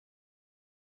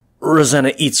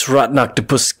Rosanna eats rotten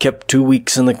octopus kept 2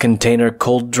 weeks in the container,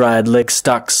 cold-dried leg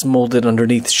stalks molded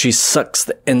underneath. She sucks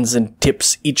the ends and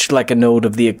tips, each like a node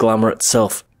of the agglomerate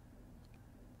self.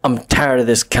 I'm tired of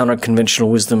this counter-conventional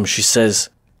wisdom, she says.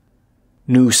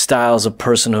 New styles of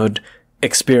personhood,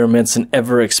 experiments in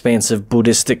ever-expansive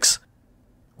buddhistics.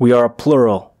 We are a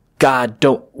plural. God,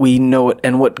 don't we know it,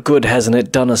 and what good hasn't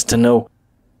it done us to know?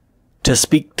 To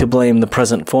speak to blame the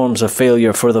present forms of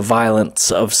failure for the violence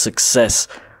of success.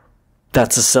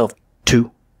 That's a self,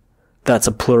 too. That's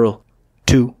a plural,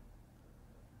 too.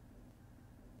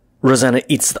 Rosanna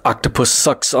eats the octopus,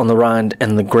 sucks on the rind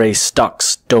and the grey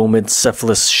stalks, domed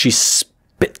cephalus. She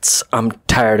spits. I'm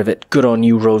tired of it. Good on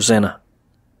you, Rosanna.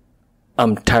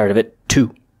 I'm tired of it.